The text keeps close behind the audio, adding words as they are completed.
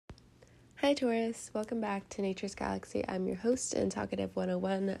Hi Taurus, welcome back to Nature's Galaxy. I'm your host and Talkative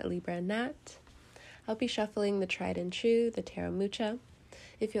 101, Libra Nat. I'll be shuffling the Tried and True, the Tarot Mucha.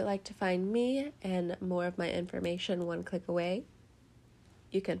 If you'd like to find me and more of my information one click away,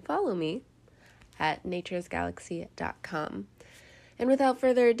 you can follow me at naturesgalaxy.com. And without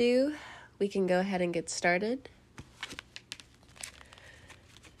further ado, we can go ahead and get started.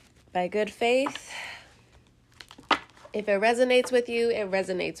 By good faith, if it resonates with you, it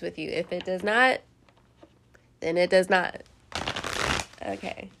resonates with you. If it does not, then it does not.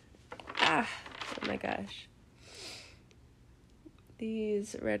 Okay. Oh my gosh.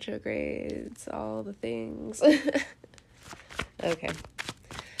 These retrogrades, all the things. Okay.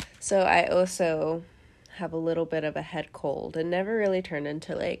 So I also have a little bit of a head cold and never really turned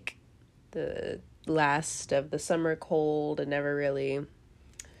into like the last of the summer cold and never really...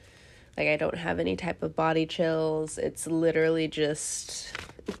 Like, I don't have any type of body chills. It's literally just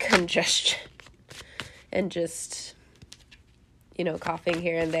congestion and just, coughing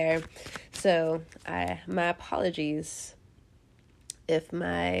here and there. So, my apologies if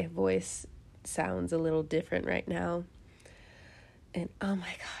my voice sounds a little different right now. And, oh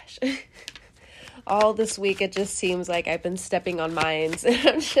my gosh. All this week, it just seems like I've been stepping on mines. And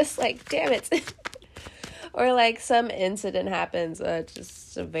I'm just like, damn it. Or like some incident happens,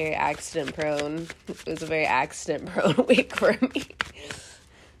 just a very accident prone. It was a very accident prone week for me.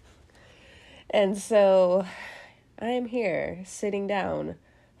 And so I am here sitting down,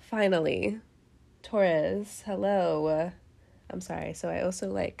 finally. Taurus, hello. I'm sorry. So I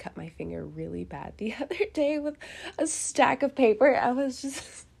also cut my finger really bad the other day with a stack of paper. I was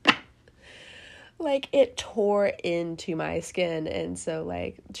just it tore into my skin. And so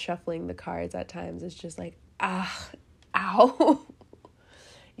shuffling the cards at times is just ow.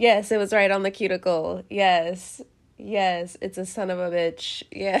 Yes, it was right on the cuticle. Yes, it's a son of a bitch.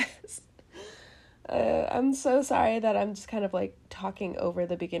 Yes. I'm so sorry that I'm just kind of talking over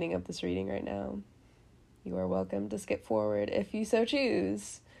the beginning of this reading right now. You are welcome to skip forward if you so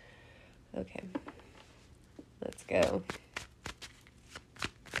choose. Okay, let's go.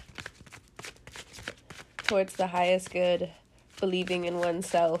 Towards the highest good, believing in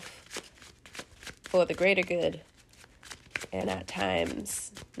oneself for the greater good, and at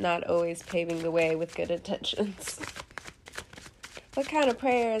times not always paving the way with good intentions. What kind of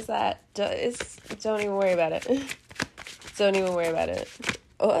prayer is that? Don't even worry about it. Don't even worry about it.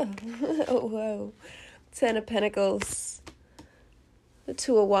 Oh, whoa. 10 of Pentacles. The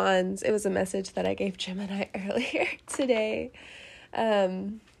 2 of Wands. It was a message that I gave Gemini earlier today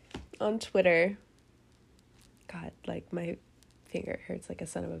on Twitter. God, my finger hurts like a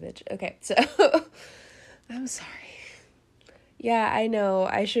son of a bitch. Okay, so I'm sorry. Yeah, I know.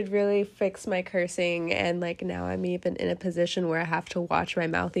 I should really fix my cursing, and now I'm even in a position where I have to watch my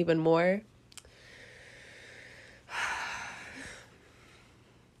mouth even more.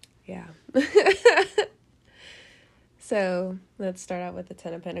 Yeah. So let's start out with the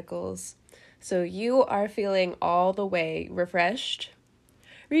 10 of Pentacles. So you are feeling all the way refreshed,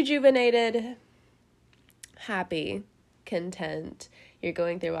 rejuvenated, happy, content. You're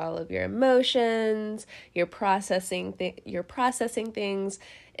going through all of your emotions. You're processing things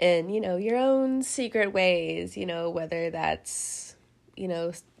in, your own secret ways, whether that's,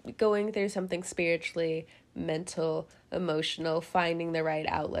 going through something spiritually, mental, emotional, finding the right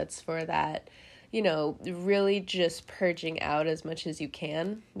outlets for that, really just purging out as much as you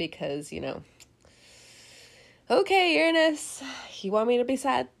can because, okay, Uranus, you want me to be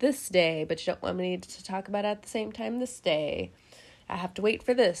sad this day, but you don't want me to talk about it at the same time this day. I have to wait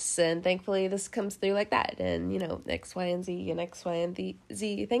for this, and thankfully this comes through like that, and, X, Y, and Z, and X, Y, and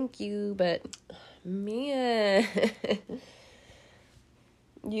Z, thank you, but, man,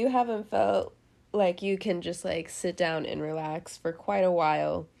 you haven't felt like you can just, sit down and relax for quite a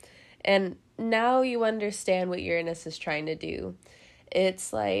while, and now you understand what Uranus is trying to do.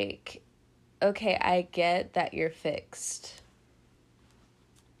 It's okay, I get that you're fixed,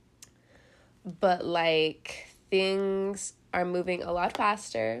 but things are moving a lot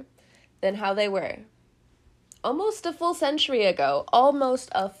faster than how they were almost a full century ago.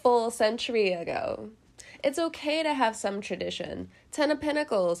 It's okay to have some tradition. 10 of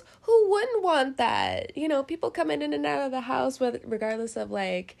Pentacles. Who wouldn't want that? People coming in and out of the house, regardless of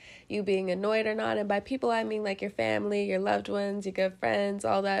you being annoyed or not. And by people, I mean your family, your loved ones, your good friends,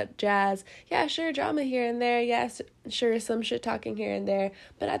 all that jazz. Yeah, sure, drama here and there. Yes, sure, some shit talking here and there.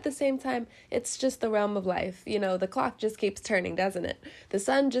 But at the same time, it's just the realm of life. The clock just keeps turning, doesn't it? The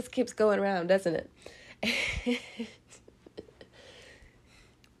sun just keeps going around, doesn't it?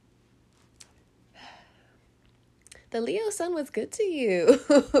 the Leo sun was good to you.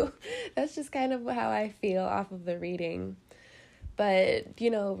 That's just kind of how I feel off of the reading. But,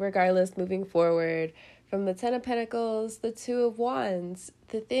 regardless, moving forward, from the Ten of Pentacles, the Two of Wands,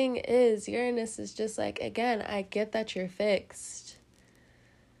 the thing is, Uranus is just like, again, I get that you're fixed.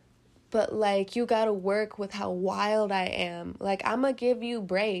 But, you gotta work with how wild I am. I'm gonna give you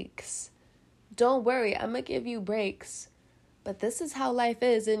breaks. Don't worry, I'm gonna give you breaks. But this is how life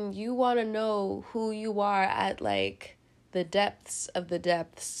is, and you want to know who you are at, the depths of the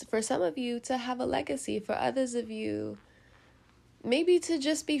depths. For some of you, to have a legacy. For others of you, maybe to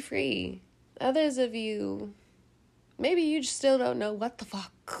just be free. Others of you, maybe you still don't know what the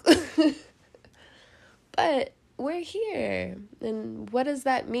fuck. But we're here. And what does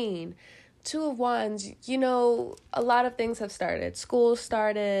that mean? Two of Wands, a lot of things have started. School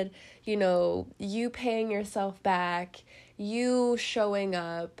started, you paying yourself back, you showing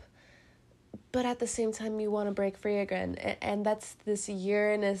up. But at the same time, you want to break free again. And that's this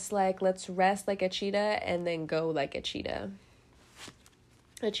Uranus, let's rest like a cheetah and then go like a cheetah.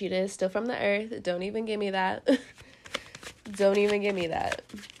 A cheetah is still from the earth. Don't even give me that. Don't even give me that.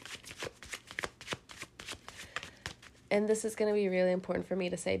 And this is going to be really important for me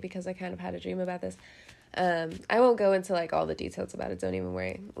to say because I kind of had a dream about this. I won't go into all the details about it. Don't even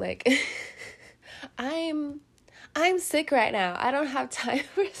worry. I'm sick right now. I don't have time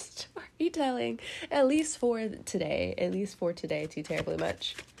for storytelling. At least for today, too terribly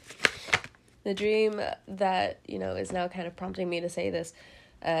much. The dream that, is now kind of prompting me to say this.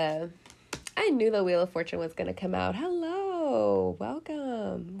 I knew the Wheel of Fortune was going to come out. Hello.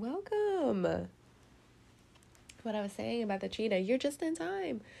 Welcome. What I was saying about the cheetah, you're just in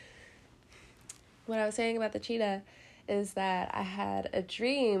time. What I was saying about the cheetah is that I had a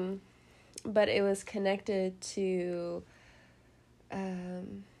dream, but it was connected to,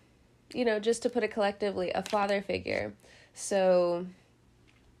 just to put it collectively, a father figure. So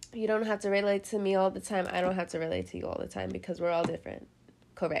you don't have to relate to me all the time. I don't have to relate to you all the time because we're all different.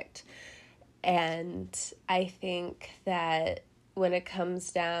 Correct. And I think that when it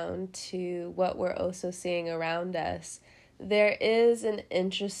comes down to what we're also seeing around us, there is an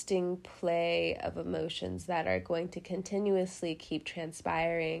interesting play of emotions that are going to continuously keep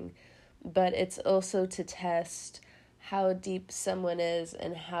transpiring, but it's also to test how deep someone is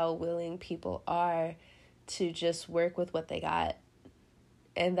and how willing people are to just work with what they got.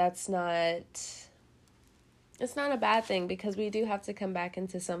 And it's not a bad thing because we do have to come back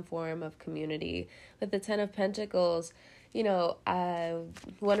into some form of community. With the Ten of Pentacles,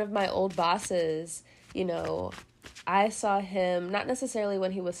 one of my old bosses, I saw him, not necessarily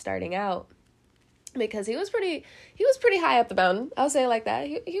when he was starting out, because he was pretty high up the mountain. I'll say it like that.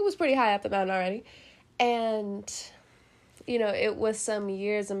 He was pretty high up the mountain already. And, it was some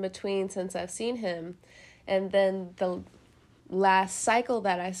years in between since I've seen him. And then the last cycle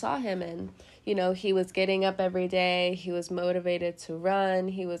that I saw him in, he was getting up every day. He was motivated to run.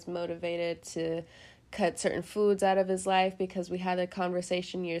 He was motivated to cut certain foods out of his life because we had a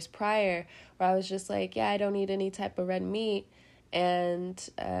conversation years prior where I was just like, yeah, I don't eat any type of red meat. And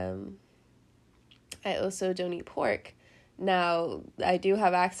I also don't eat pork. Now, I do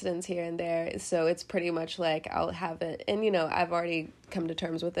have accidents here and there, so it's pretty much I'll have it. And, I've already come to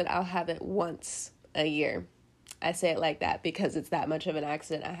terms with it. I'll have it once a year. I say it like that because it's that much of an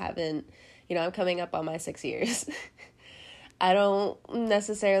accident. I haven't, I'm coming up on my 6 years. I don't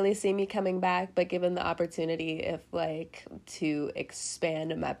necessarily see me coming back, but given the opportunity, if to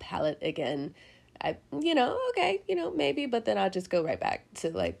expand my palate again, I, okay, maybe, but then I'll just go right back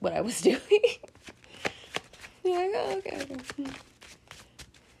to what I was doing. Okay.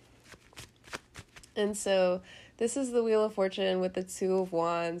 And so this is the Wheel of Fortune with the Two of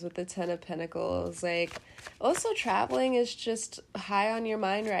Wands, with the Ten of Pentacles. Also traveling is just high on your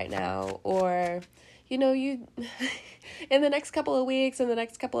mind right now, or you in the next couple of weeks, in the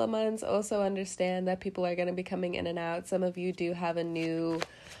next couple of months, also understand that people are going to be coming in and out. Some of you do have a new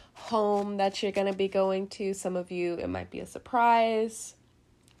home that you're going to be going to. Some of you, it might be a surprise.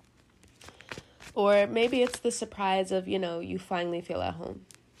 Or maybe it's the surprise of, you finally feel at home.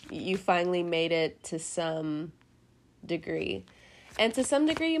 You finally made it to some degree. And to some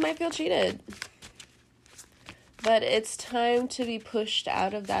degree, you might feel cheated. But it's time to be pushed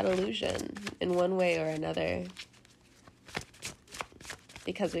out of that illusion in one way or another.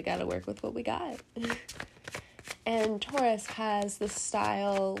 Because we got to work with what we got. And Taurus has the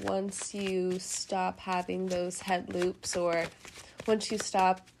style once you stop having those head loops, or once you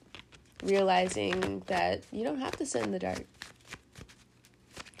stop realizing that you don't have to sit in the dark.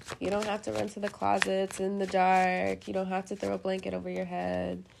 You don't have to run to the closets in the dark. You don't have to throw a blanket over your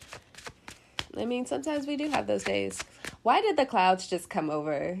head. I mean, sometimes we do have those days. Why did the clouds just come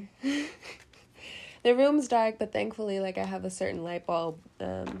over? The room's dark, but thankfully, like, I have a certain light bulb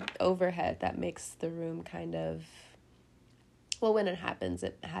overhead that makes the room kind of, well, when it happens,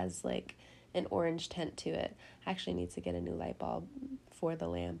 it has, like, an orange tint to it. I actually need to get a new light bulb for the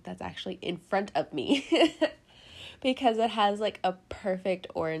lamp that's actually in front of me because it has, like, a perfect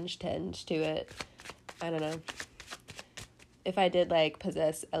orange tinge to it. I don't know. If I did, like,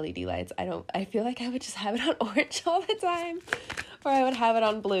 possess LED lights, I feel like I would just have it on orange all the time, or I would have it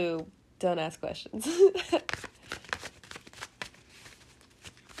on blue. Don't ask questions.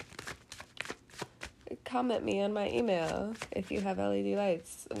 Comment me on my email if you have LED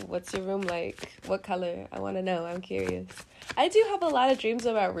lights. What's your room like? What color? I want to know. I'm curious. I do have a lot of dreams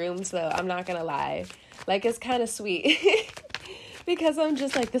about rooms, though. I'm not going to lie. Like, it's kind of sweet. Because I'm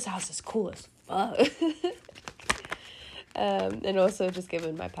just like, this house is cool as fuck. And also just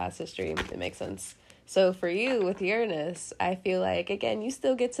given my past history, it makes sense. So for you with Uranus, I feel like, again, you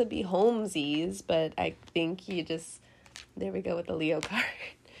still get to be homesies, but I think you just, there we go with the Leo card.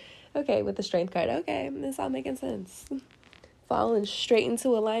 Okay, with the Strength card. Okay, this all making sense. Falling straight into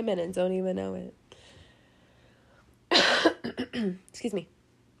alignment and don't even know it. Excuse me.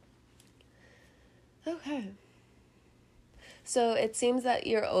 Okay. So it seems that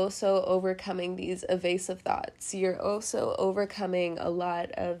you're also overcoming these evasive thoughts. You're also overcoming a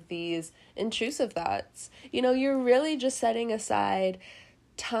lot of these intrusive thoughts. You know, you're really just setting aside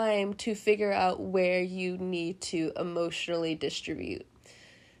time to figure out where you need to emotionally distribute.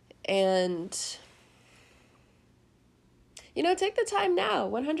 And, you know, take the time now,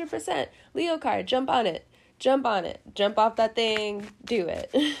 100%. Leo card, jump on it. Jump off that thing, do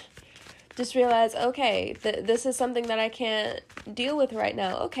it. Just realize, okay, this is something that I can't deal with right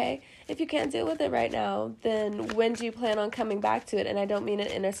now. Okay, if you can't deal with it right now, then when do you plan on coming back to it? And I don't mean it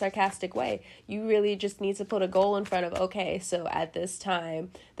in a sarcastic way. You really just need to put a goal in front of, okay, so at this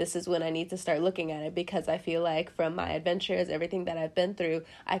time, this is when I need to start looking at it, because I feel like from my adventures, everything that I've been through,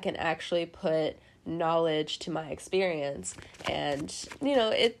 I can actually put knowledge to my experience. And, you know,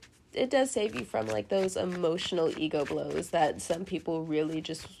 it does save you from, like, those emotional ego blows that some people really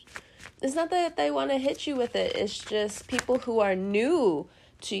just... It's not that they want to hit you with it. It's just people who are new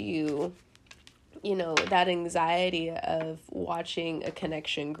to you, you know, that anxiety of watching a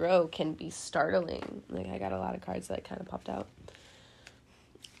connection grow can be startling. Like, I got a lot of cards that kind of popped out.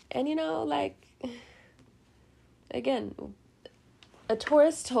 And, you know, like, again, a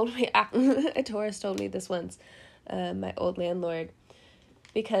Taurus told me this once, my old landlord,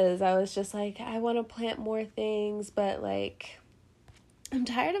 because I was just like, I want to plant more things, but, like, I'm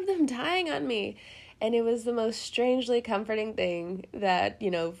tired of them dying on me. And it was the most strangely comforting thing that,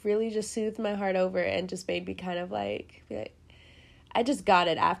 you know, really just soothed my heart over and just made me kind of like, I just got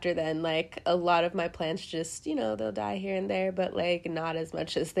it after then. Like, a lot of my plants just, you know, they'll die here and there, but, like, not as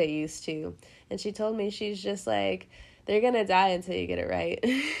much as they used to. And she told me, she's just like, they're gonna die until you get it right.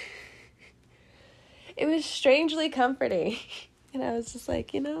 It was strangely comforting. And I was just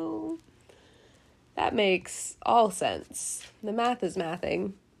like, you know, that makes all sense. The math is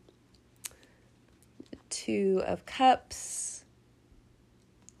mathing. 2 of Cups,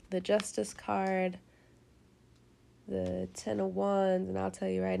 the Justice card, the 10 of Wands, and I'll tell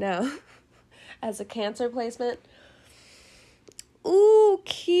you right now, as a Cancer placement, ooh,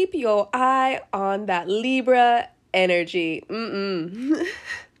 keep your eye on that Libra energy.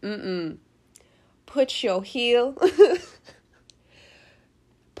 Put your heel,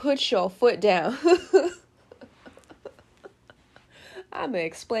 put your foot down. I'm going to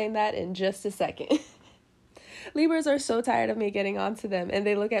explain that in just a second. Libras are so tired of me getting onto them, and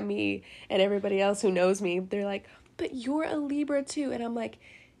they look at me and everybody else who knows me. They're like, but you're a Libra too. And I'm like,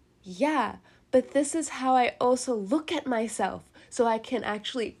 yeah, but this is how I also look at myself so I can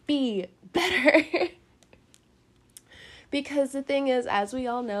actually be better. Because the thing is, as we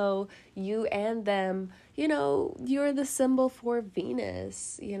all know, you and them, you know, you're the symbol for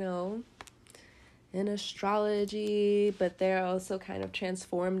Venus, you know, in astrology, but they're also kind of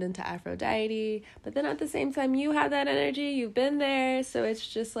transformed into Aphrodite. But then at the same time, you have that energy, you've been there, so it's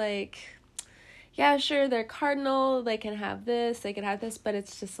just like, yeah, sure, they're cardinal, they can have this, they can have this, but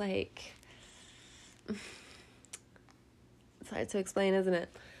it's just like, it's hard to explain, isn't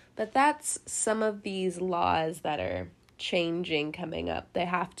it? But that's some of these laws that are changing coming up. They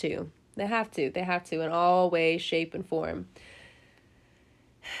have to in all ways, shape, and form.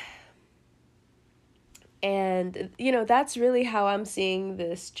 And, you know, that's really how I'm seeing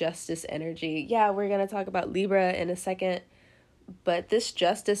this justice energy. Yeah, we're going to talk about Libra in a second, But this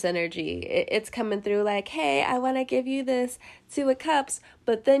justice energy, it's coming through like, hey, I want to give you this Two of Cups.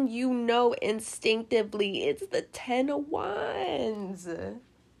 But then you know instinctively it's the Ten of Wands.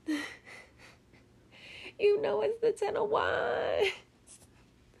 You know it's the Ten of Wands.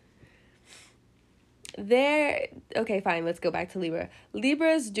 Okay, fine, let's go back to Libra.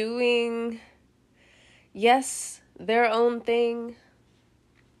 Libra's doing, yes, their own thing.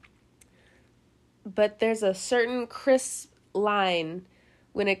 But there's a certain crisp line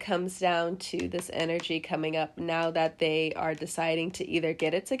when it comes down to this energy coming up now that they are deciding to either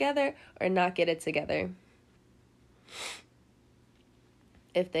get it together or not get it together.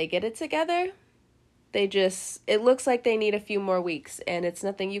 If they get it together, it looks like they need a few more weeks, and it's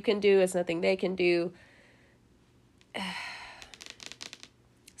nothing you can do, it's nothing they can do.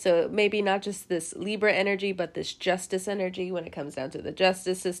 So maybe not just this Libra energy, but this justice energy when it comes down to the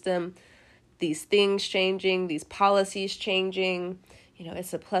justice system. These things changing, these policies changing,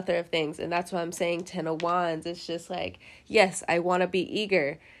 it's a plethora of things. And that's why I'm saying Ten of Wands. It's just like, yes, I want to be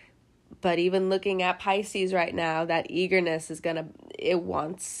eager. But even looking at Pisces right now, that eagerness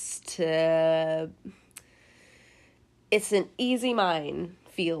it's an easy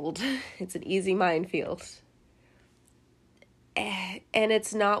minefield. It's an easy minefield. And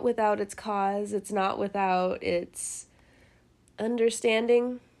it's not without its cause. It's not without its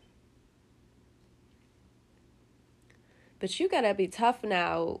understanding. But you gotta be tough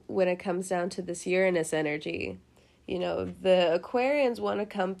now when it comes down to this Uranus energy. The Aquarians want to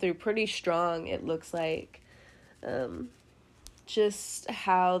come through pretty strong, it looks like. Just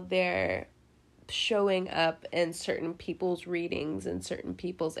how they're showing up in certain people's readings and certain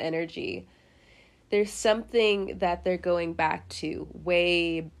people's energy. There's something that they're going back to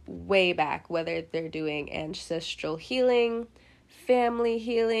way, way back, whether they're doing ancestral healing, family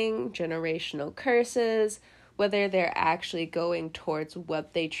healing, generational curses, whether they're actually going towards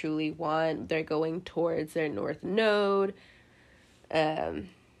what they truly want, they're going towards their North Node,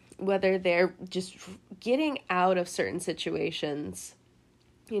 whether they're just getting out of certain situations.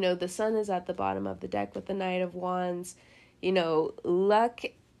 The Sun is at the bottom of the deck with the Knight of Wands. Luck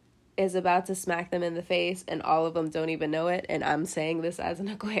is about to smack them in the face, and all of them don't even know it, and I'm saying this as an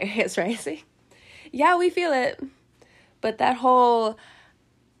Aquarius rising. Yeah, we feel it. But that whole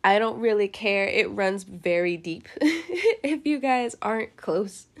I don't really care, it runs very deep. If you guys aren't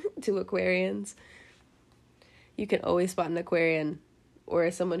close to Aquarians, you can always spot an Aquarian or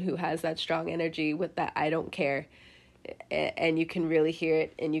someone who has that strong energy with that I don't care. And you can really hear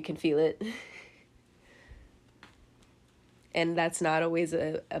it and you can feel it. And that's not always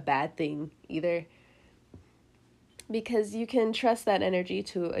a bad thing either. Because you can trust that energy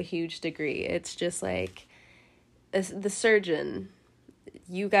to a huge degree. It's just like the surgeon.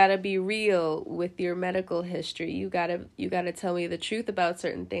 You gotta be real with your medical history. You gotta tell me the truth about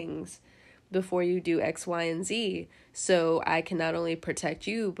certain things before you do X, Y, and Z. So I can not only protect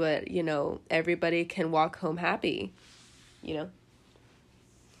you, but, everybody can walk home happy,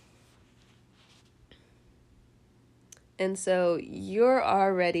 And so you're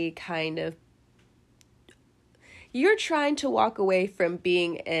already you're trying to walk away from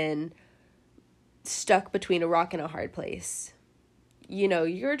being stuck between a rock and a hard place.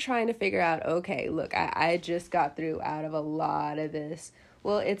 You're trying to figure out, okay, look, I just got through out of a lot of this.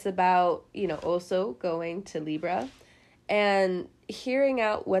 Well, it's about, also going to Libra and hearing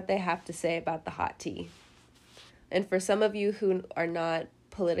out what they have to say about the hot tea. And for some of you who are not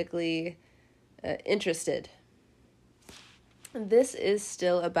politically interested, this is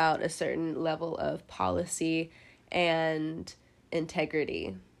still about a certain level of policy and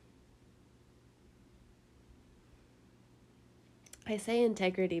integrity. I say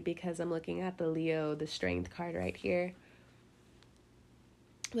integrity because I'm looking at the Leo, the Strength card right here.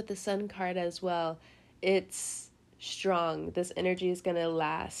 With the Sun card as well. It's strong. This energy is going to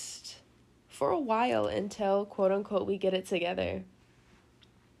last for a while until, quote unquote, we get it together.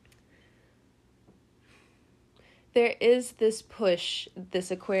 There is this push.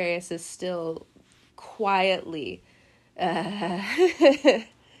 This Aquarius is still quietly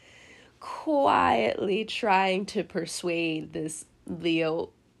trying to persuade this Leo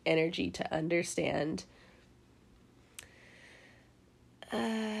energy to understand.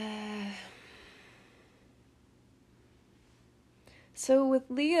 So with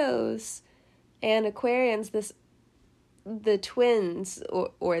Leos and Aquarians, the twins,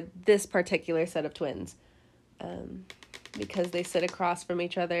 or this particular set of twins, because they sit across from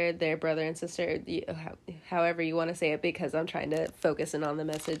each other, their brother and sister, however you want to say it, because I'm trying to focus in on the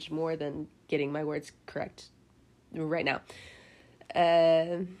message more than getting my words correct right now.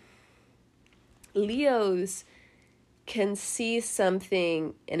 Leos can see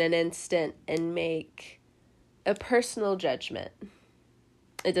something in an instant and make a personal judgment.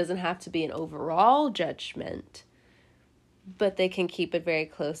 It doesn't have to be an overall judgment, but they can keep it very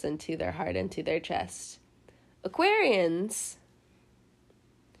close into their heart, into their chest. Aquarians,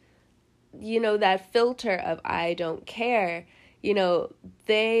 that filter of I don't care,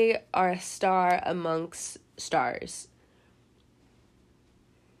 they are a star amongst stars.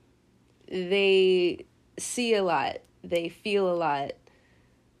 They see a lot, they feel a lot,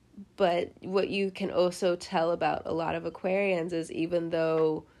 but what you can also tell about a lot of Aquarians is even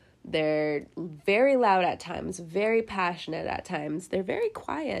though they're very loud at times, very passionate at times, they're very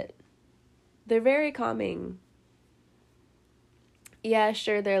quiet. They're very calming. Yeah,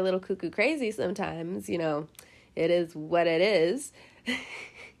 sure, they're a little cuckoo crazy sometimes, it is what it is.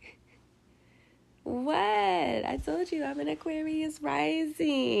 What? I told you I'm an Aquarius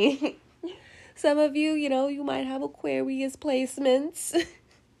rising. Some of you, you might have Aquarius placements.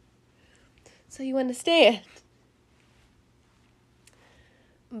 So you understand.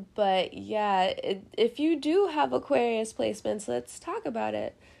 But yeah, if you do have Aquarius placements, let's talk about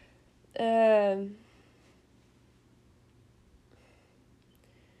it.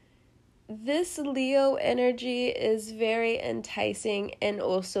 This Leo energy is very enticing and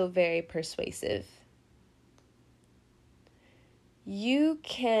also very persuasive. You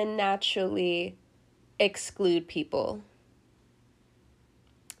can naturally exclude people.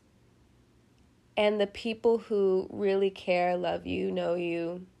 And the people who really care, love you, know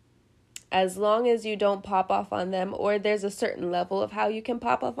you, as long as you don't pop off on them, or there's a certain level of how you can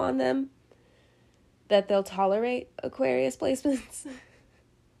pop off on them, that they'll tolerate Aquarius placements.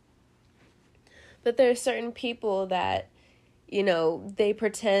 But there are certain people that, they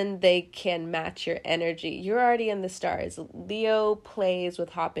pretend they can match your energy. You're already in the stars. Leo plays with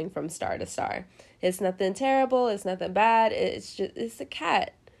hopping from star to star. It's nothing terrible. It's nothing bad. It's a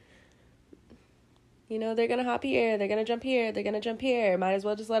cat. They're going to hop here. They're going to jump here. They're going to jump here. Might as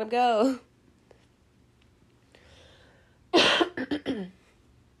well just let them go.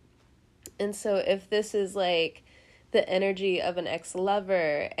 And so if this is like the energy of an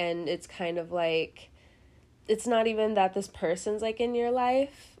ex-lover and it's kind of like, it's not even that this person's like in your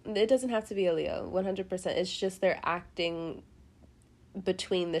life. It doesn't have to be a Leo, 100%. It's just they're acting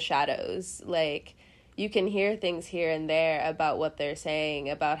between the shadows. Like you can hear things here and there about what they're saying,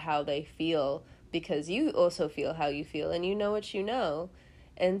 about how they feel, because you also feel how you feel and you know what you know.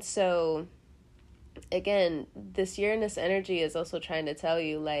 And so, again, this Uranus energy is also trying to tell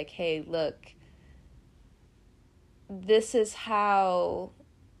you, like, hey, look, this is how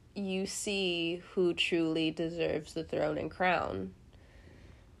you see who truly deserves the throne and crown.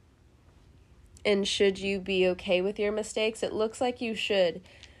 And should you be okay with your mistakes? It looks like you should,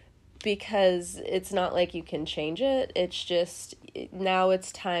 because it's not like you can change it. It's just now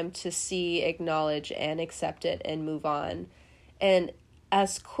it's time to see, acknowledge, and accept it and move on. And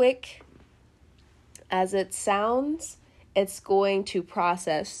as quick as it sounds, it's going to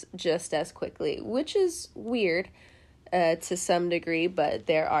process just as quickly, which is weird to some degree, but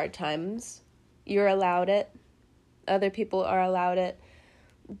there are times you're allowed it. Other people are allowed it.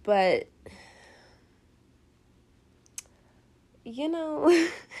 But, and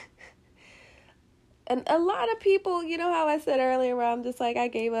a lot of people, how I said earlier where I'm just like, I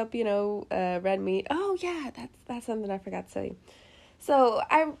gave up, red meat. Oh, yeah, that's something I forgot to tell you. So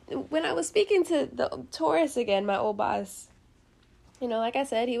when I was speaking to the Taurus again, my old boss, like I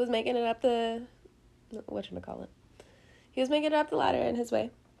said, he was making it up He was making it up the ladder in his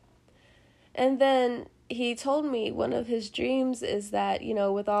way. And then he told me one of his dreams is that,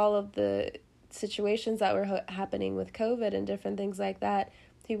 with all of the situations that were happening with COVID and different things like that,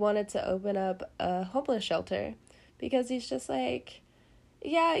 he wanted to open up a homeless shelter, because he's just like,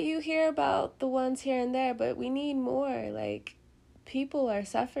 yeah, you hear about the ones here and there, but we need more. Like, people are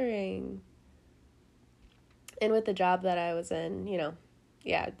suffering. And with the job that I was in,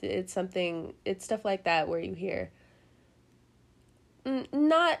 it's stuff like that where you hear.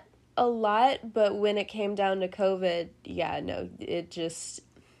 Not a lot, but when it came down to COVID, it just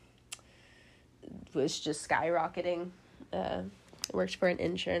was just skyrocketing. I worked for an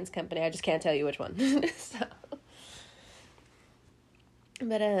insurance company. I just can't tell you which one.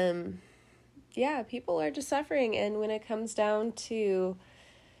 But people are just suffering, and when it comes down to,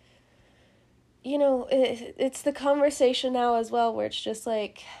 it's the conversation now as well, where it's just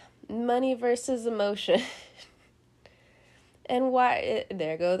like money versus emotion. And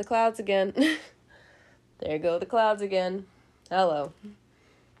there go the clouds again. There go the clouds again. Hello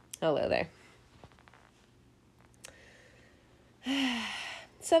there.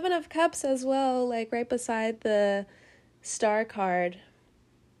 Seven of Cups as well, like right beside the Star card.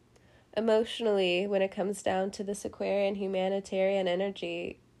 Emotionally, when it comes down to this Aquarian humanitarian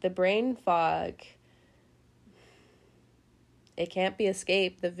energy, the brain fog, it can't be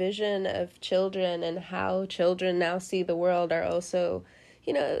escaped. The vision of children and how children now see the world are also,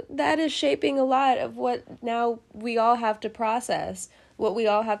 that is shaping a lot of what now we all have to process, what we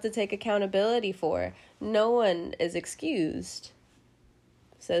all have to take accountability for. No one is excused,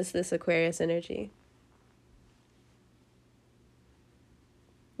 says this Aquarius energy.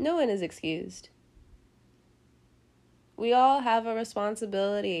 No one is excused. We all have a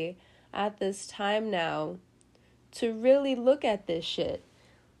responsibility at this time now to really look at this shit.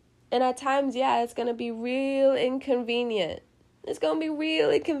 And at times, yeah, it's going to be real inconvenient. It's going to be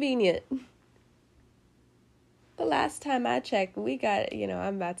real inconvenient. But last time I checked, we got,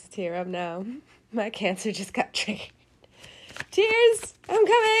 I'm about to tear up now. My Cancer just got triggered. Tears! I'm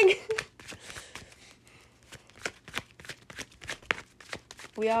coming!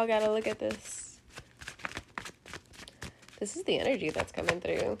 We all got to look at this. This is the energy that's coming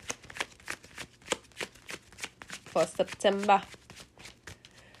through. For September.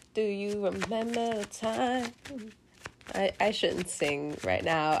 Do you remember the time? I shouldn't sing right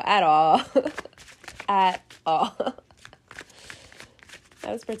now at all. At all.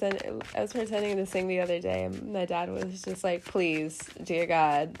 I was pretending to sing the other day, and my dad was just like, please, dear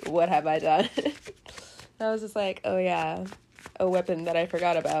God, what have I done? I was just like, oh yeah, a weapon that I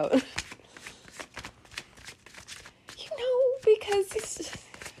forgot about. Because it's just...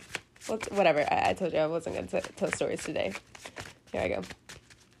 whatever, I told you I wasn't going to tell stories today. Here I go.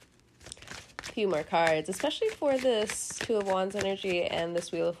 A few more cards, especially for this Two of Wands energy and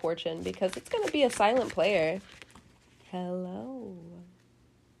this Wheel of Fortune, because it's going to be a silent player. Hello.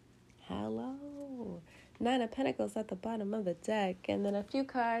 Nine of Pentacles at the bottom of the deck, and then a few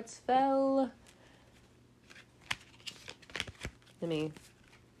cards fell. Some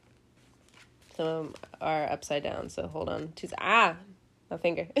of them are upside down, so hold on. My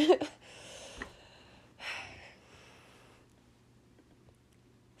finger.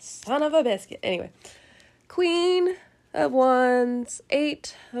 Son of a biscuit. Anyway. Queen of Wands,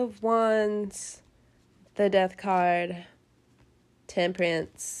 Eight of Wands, the Death card,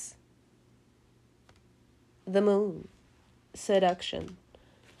 Temperance, the Moon, Seduction.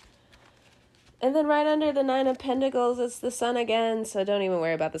 And then right under the Nine of Pentacles, it's the Sun again, so don't even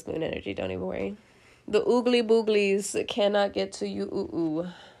worry about this Moon energy. Don't even worry. The oogly booglies cannot get to you. Ooh.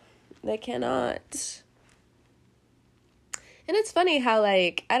 They cannot. And it's funny how,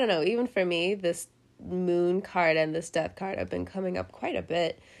 I don't know, even for me, this Moon card and this Death card have been coming up quite a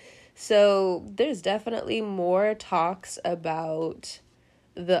bit. So there's definitely more talks about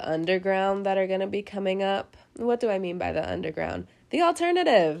the underground that are going to be coming up. What do I mean by the underground? The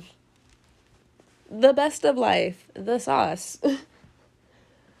alternative. The best of life. The sauce.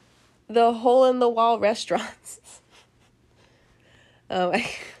 The hole-in-the-wall restaurants. Why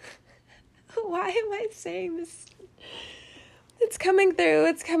am I saying this? It's coming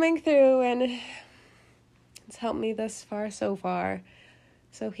through, and it's helped me thus far, so far.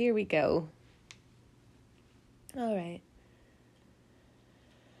 So here we go. All right.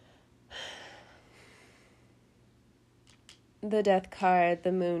 The Death card,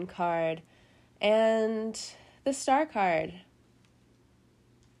 the Moon card, and the Star card.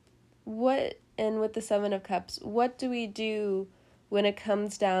 And with the Seven of Cups, what do we do when it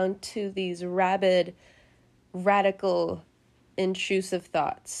comes down to these rabid, radical, intrusive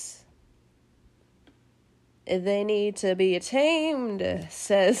thoughts? They need to be tamed,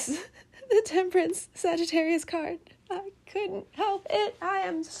 says the Temperance Sagittarius card. I couldn't help it. I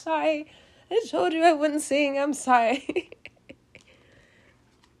am sorry. I told you I wouldn't sing. I'm sorry.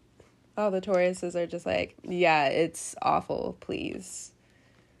 All the Tauruses are just like, yeah, it's awful, please.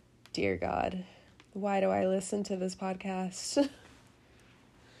 Dear God, why do I listen to this podcast?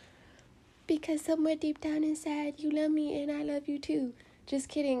 Because somewhere deep down inside, you love me and I love you too. Just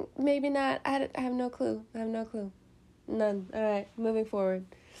kidding. Maybe not. I have no clue. None. All right, moving forward.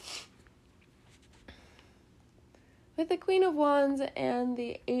 With the Queen of Wands and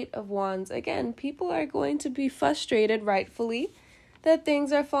the Eight of Wands, again, people are going to be frustrated, rightfully, that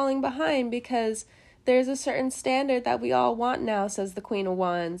things are falling behind because there's a certain standard that we all want now, says the Queen of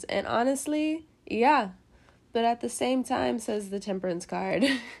Wands. And honestly, yeah. But at the same time, says the Temperance card.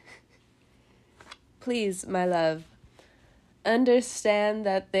 Please, my love, understand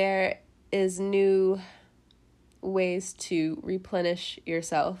that there is new ways to replenish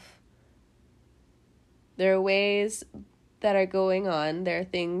yourself. There are ways that are going on. There are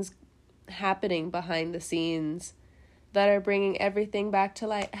things happening behind the scenes that are bringing everything back to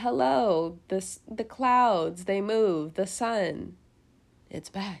light. Hello, the clouds, they move, the sun, it's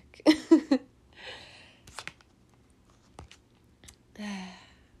back.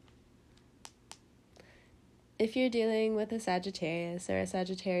 If you're dealing with a Sagittarius or a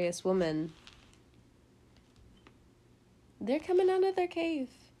Sagittarius woman, they're coming out of their cave.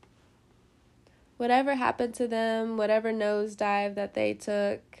 Whatever happened to them, whatever nosedive that they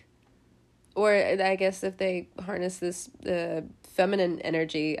took, or I guess if they harness this feminine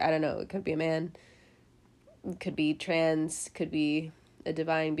energy, I don't know, it could be a man, could be trans, could be a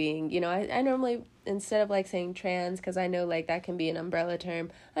divine being. You know, I normally, instead of like saying trans, because I know like that can be an umbrella term,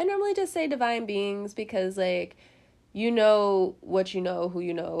 I normally just say divine beings, because like, you know what you know, who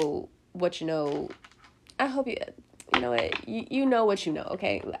you know, what you know. I hope you know what, you know what you know,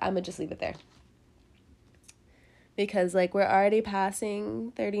 okay? I'm gonna just leave it there. Because like we're already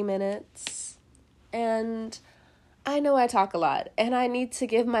passing 30 minutes and I know I talk a lot and I need to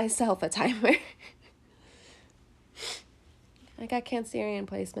give myself a timer. I got Cancerian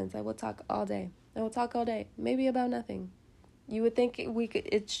placements. I will talk all day. Maybe about nothing. You would think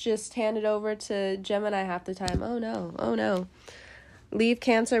it's just handed over to Gemini half the time. Oh no. Leave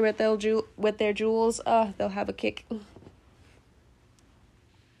Cancer with their jewels. Oh, they'll have a kick.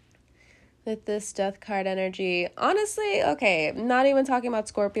 With this death card energy, honestly, okay, not even talking about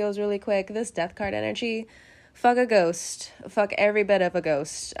Scorpios really quick. This death card energy, fuck a ghost. Fuck every bit of a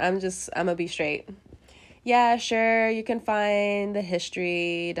ghost. I'm gonna be straight. Yeah, sure, you can find the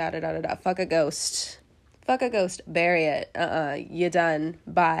history, Fuck a ghost. Bury it. You done.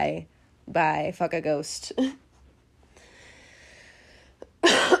 Bye. Fuck a ghost.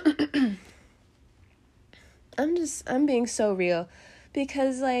 I'm being so real.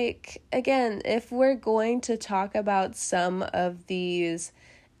 Because, like, again, if we're going to talk about some of these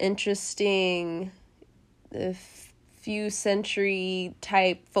interesting few century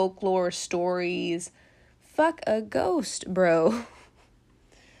type folklore stories, fuck a ghost, bro.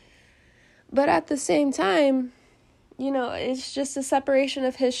 But at the same time, you know, it's just a separation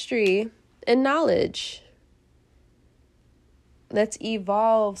of history and knowledge. Let's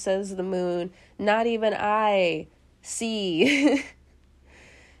evolve, says the moon. Not even I see.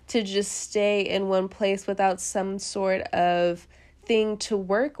 To just stay in one place without some sort of thing to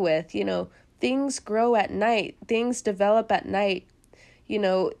work with. You know, things grow at night. Things develop at night. You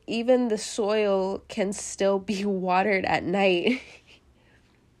know, even the soil can still be watered at night.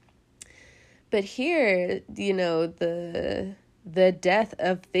 But here, you know, the death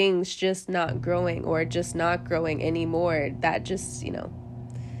of things just not growing or just not growing anymore, that just, you know,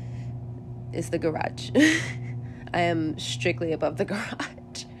 is the garage. I am strictly above the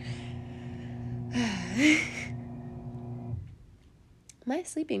garage. My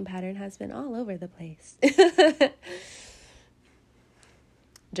sleeping pattern has been all over the place.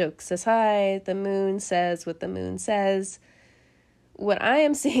 Jokes aside, the moon says what the moon says. What I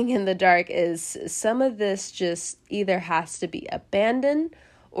am seeing in the dark is some of this just either has to be abandoned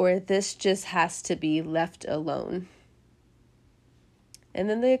or this just has to be left alone. And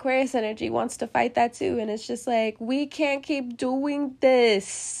then the Aquarius energy wants to fight that too. And it's just like, we can't keep doing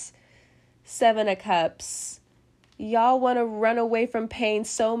this. 7 of Cups. Y'all want to run away from pain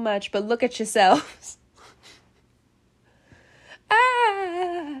so much, but look at yourselves.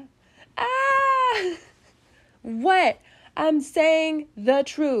 What? I'm saying the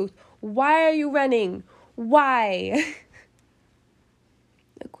truth. Why are you running? Why?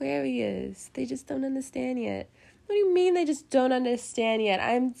 Aquarius, they just don't understand yet. What do you mean they just don't understand yet?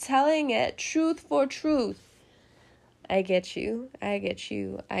 I'm telling it, truth for truth. I get you.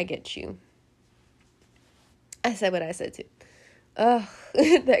 I said what I said too. Oh,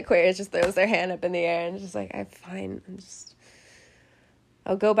 the Aquarius just throws their hand up in the air and just like, I'm fine.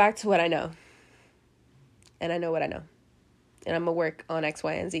 I'll go back to what I know. And I know what I know. And I'm going to work on X,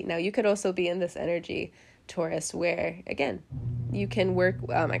 Y, and Z. Now, you could also be in this energy, Taurus, where, again, you can work,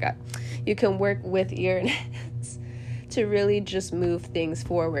 you can work with Uranus to really just move things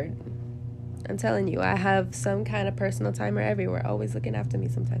forward. I'm telling you, I have some kind of personal timer everywhere, always looking after me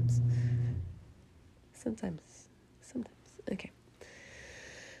sometimes. Okay.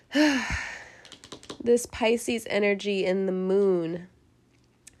 This Pisces energy in the moon.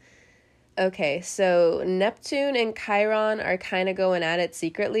 Okay, so Neptune and Chiron are kind of going at it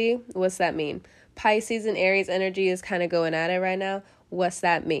secretly. What's that mean? Pisces and Aries energy is kind of going at it right now. What's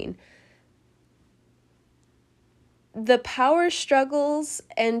that mean? The power struggles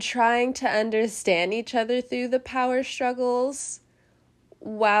and trying to understand each other through the power struggles,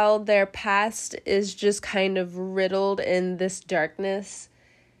 while their past is just kind of riddled in this darkness,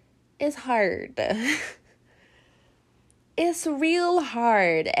 is hard. it's real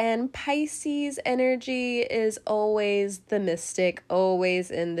hard. And Pisces energy is always the mystic,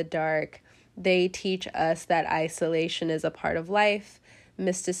 always in the dark. They teach us that isolation is a part of life.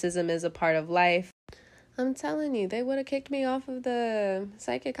 Mysticism is a part of life. I'm telling you, they would have kicked me off of the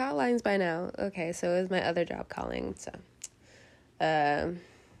psychic hotlines by now. Okay, so it was my other job calling. So,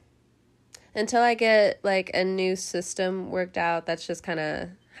 until I get like a new system worked out, that's just kind of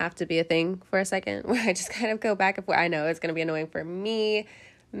have to be a thing for a second, where I just kind of go back and forth. I know it's going to be annoying for me,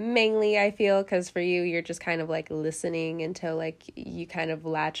 mainly, I feel, because for you, you're just kind of like listening until like you kind of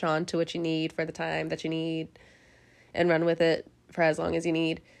latch on to what you need for the time that you need and run with it for as long as you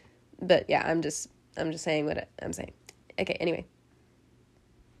need. But yeah, I'm just saying what I'm saying. Okay, anyway.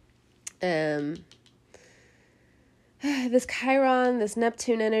 This Chiron, this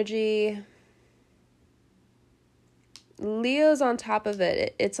Neptune energy, Leo's on top of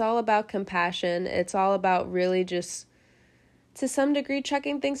it. It's all about compassion. It's all about really just, to some degree,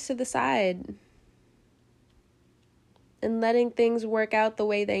 chucking things to the side and letting things work out the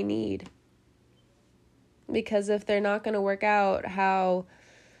way they need. Because if they're not going to work out how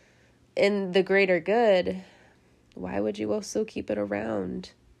in the greater good, why would you also keep it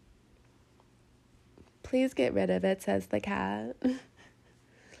around? Please get rid of it, says the cat.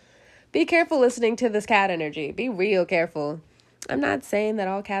 Be careful listening to this cat energy. Be real careful. I'm not saying that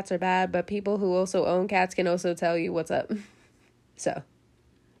all cats are bad, but people who also own cats can also tell you what's up. So,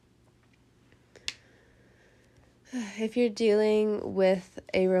 if you're dealing with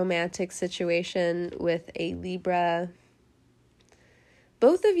a romantic situation with a Libra,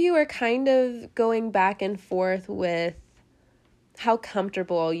 both of you are kind of going back and forth with how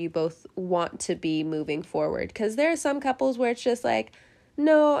comfortable you both want to be moving forward. Because there are some couples where it's just like,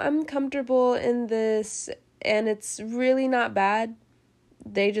 no, I'm comfortable in this and it's really not bad.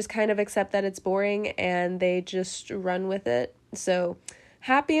 They just kind of accept that it's boring and they just run with it. So,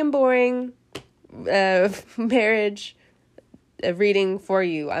 happy and boring marriage reading for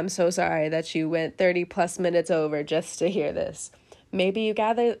you. I'm so sorry that you went 30 plus minutes over just to hear this. Maybe you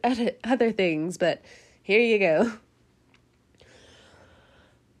gather other things, but here you go.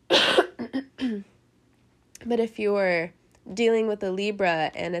 But if you're dealing with a Libra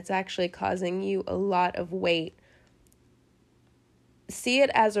and it's actually causing you a lot of weight, see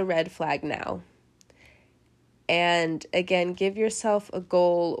it as a red flag now. And again, give yourself a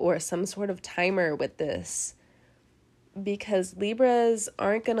goal or some sort of timer with this, because Libras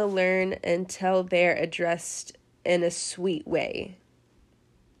aren't going to learn until they're addressed in a sweet way,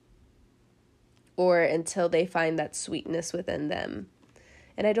 or until they find that sweetness within them.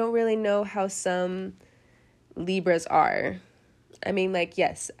 And I don't really know how some Libras are. I mean, like,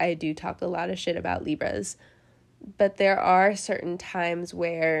 yes, I do talk a lot of shit about Libras, but there are certain times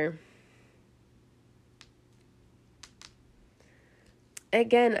where,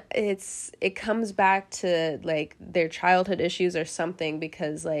 again, it comes back to like their childhood issues or something,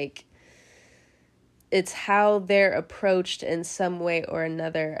 because like it's how they're approached in some way or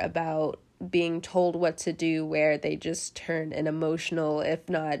another about being told what to do, where they just turn an emotional, if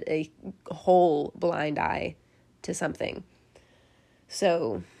not a whole blind eye to something.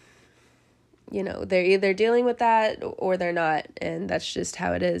 So, you know, they're either dealing with that or they're not, and that's just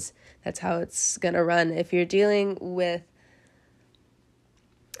how it is. That's how it's gonna run. If you're dealing with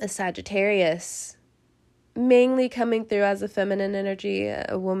a Sagittarius, mainly coming through as a feminine energy,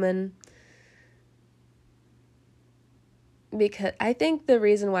 a woman, because I think the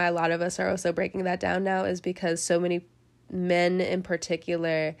reason why a lot of us are also breaking that down now is because so many men in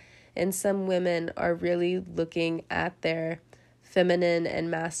particular and some women are really looking at their feminine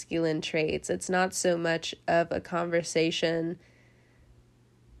and masculine traits. It's not so much of a conversation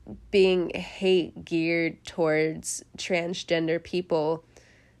being hate geared towards transgender people.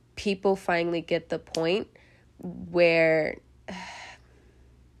 People finally get the point where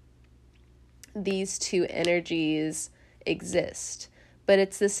these two energies exist. But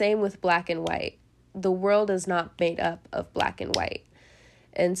it's the same with black and white. The world is not made up of black and white.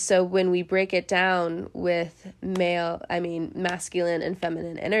 And so when we break it down with masculine and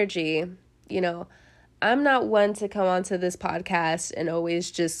feminine energy, you know, I'm not one to come onto this podcast and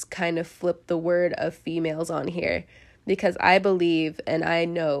always just kind of flip the word of females on here, because I believe and I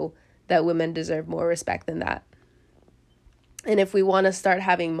know that women deserve more respect than that. And if we want to start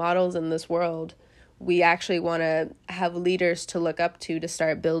having models in this world, we actually want to have leaders to look up to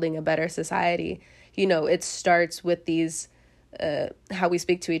start building a better society. You know, it starts with these, how we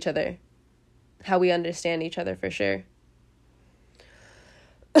speak to each other, how we understand each other, for sure.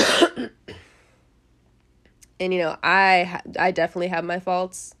 And, you know, I definitely have my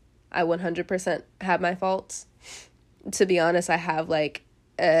faults. I 100% have my faults. to be honest, I have like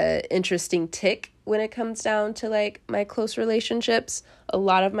a interesting tick when it comes down to like my close relationships. A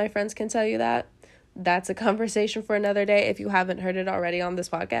lot of my friends can tell you that. That's a conversation for another day if you haven't heard it already on this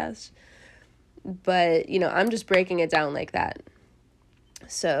podcast. But, I'm just breaking it down like that.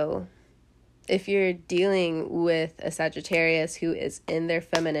 So if you're dealing with a Sagittarius who is in their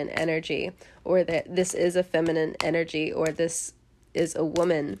feminine energy, or that this is a feminine energy, or this is a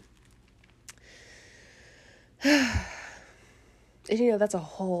woman, that's a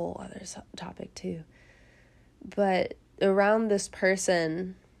whole other topic too. But around this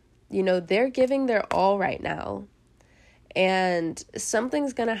person, they're giving their all right now. And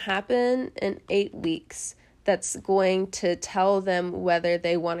something's going to happen in 8 weeks that's going to tell them whether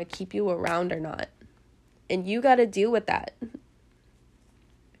they want to keep you around or not. And you got to deal with that.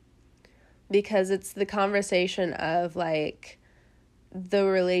 Because it's the conversation of like, the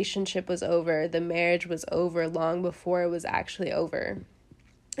relationship was over, the marriage was over long before it was actually over.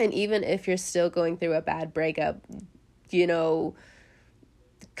 And even if you're still going through a bad breakup,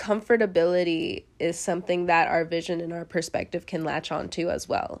 comfortability is something that our vision and our perspective can latch onto as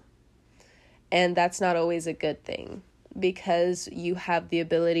well. And that's not always a good thing, because you have the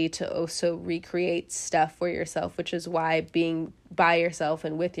ability to also recreate stuff for yourself, which is why being by yourself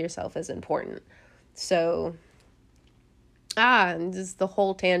and with yourself is important. So, just the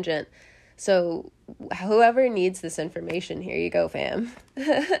whole tangent. So whoever needs this information, here you go, fam.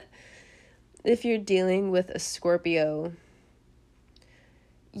 If you're dealing with a Scorpio,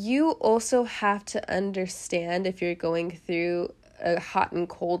 you also have to understand, if you're going through a hot and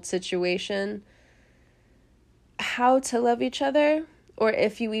cold situation, how to love each other, or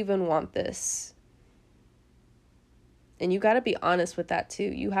if you even want this. And you got to be honest with that too.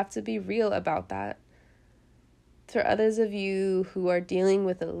 You have to be real about that. For others of you who are dealing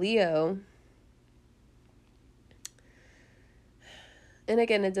with a Leo, and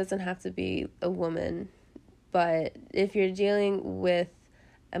again, it doesn't have to be a woman, but if you're dealing with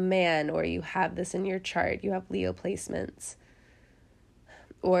a man, or you have this in your chart, you have Leo placements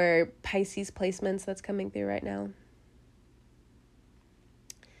or Pisces placements that's coming through right now.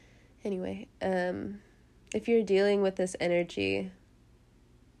 Anyway, if you're dealing with this energy,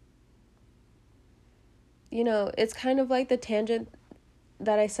 it's kind of like the tangent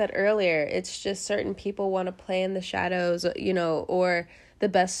that I said earlier. It's just certain people want to play in the shadows, or the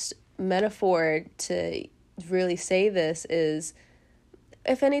best metaphor to really say this is,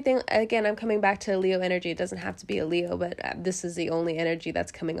 if anything, again, I'm coming back to Leo energy. It doesn't have to be a Leo, but this is the only energy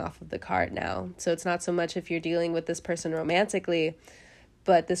that's coming off of the card now. So it's not so much if you're dealing with this person romantically,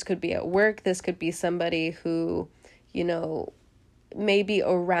 but this could be at work. This could be somebody who, may be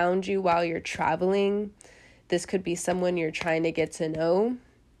around you while you're traveling. This could be someone you're trying to get to know.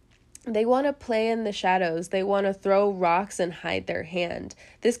 They want to play in the shadows. They want to throw rocks and hide their hand.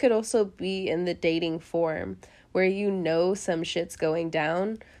 This could also be in the dating form, where some shit's going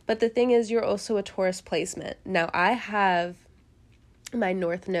down. But the thing is, you're also a Taurus placement. Now, I have my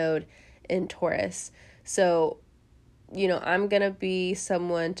North Node in Taurus. So, I'm going to be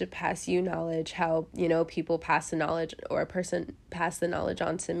someone to pass you knowledge, how, people pass the knowledge, or a person pass the knowledge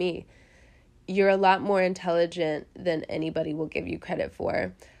on to me. You're a lot more intelligent than anybody will give you credit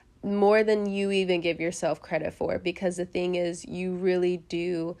for. More than you even give yourself credit for. Because the thing is, you really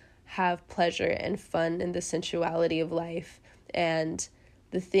do have pleasure and fun in the sensuality of life. And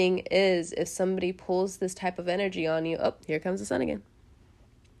the thing is, if somebody pulls this type of energy on you, here comes the sun again.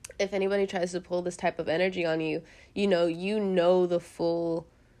 If anybody tries to pull this type of energy on you, you know the full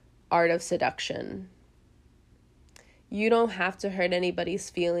art of seduction. You don't have to hurt anybody's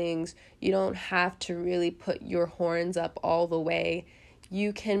feelings. You don't have to really put your horns up all the way.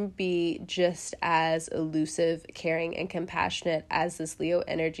 You can be just as elusive, caring, and compassionate as this Leo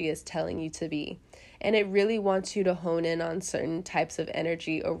energy is telling you to be. And it really wants you to hone in on certain types of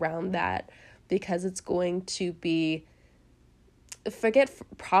energy around that, because it's going to be, forget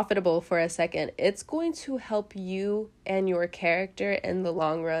profitable for a second. It's going to help you and your character in the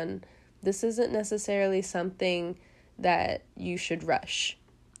long run. This isn't necessarily something that you should rush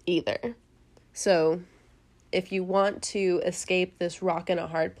either. So if you want to escape this rock in a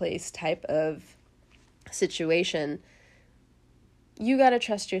hard place type of situation, you got to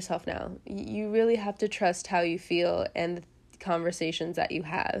trust yourself now. You really have to trust how you feel and the conversations that you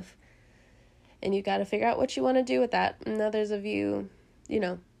have. And you got to figure out what you want to do with that. And others of you,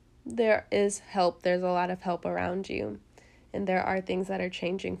 there is help. There's a lot of help around you. And there are things that are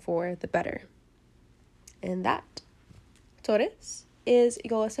changing for the better. And that, Taurus, is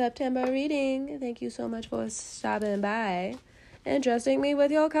your September reading. Thank you so much for stopping by and trusting me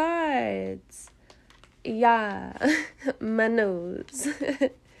with your cards. Yeah, my nose.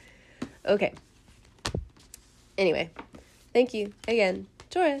 Okay. Anyway, thank you again,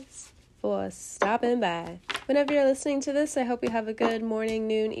 Taurus, for stopping by. Whenever you're listening to this, I hope you have a good morning,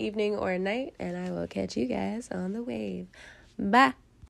 noon, evening, or night, and I will catch you guys on the wave. Bye.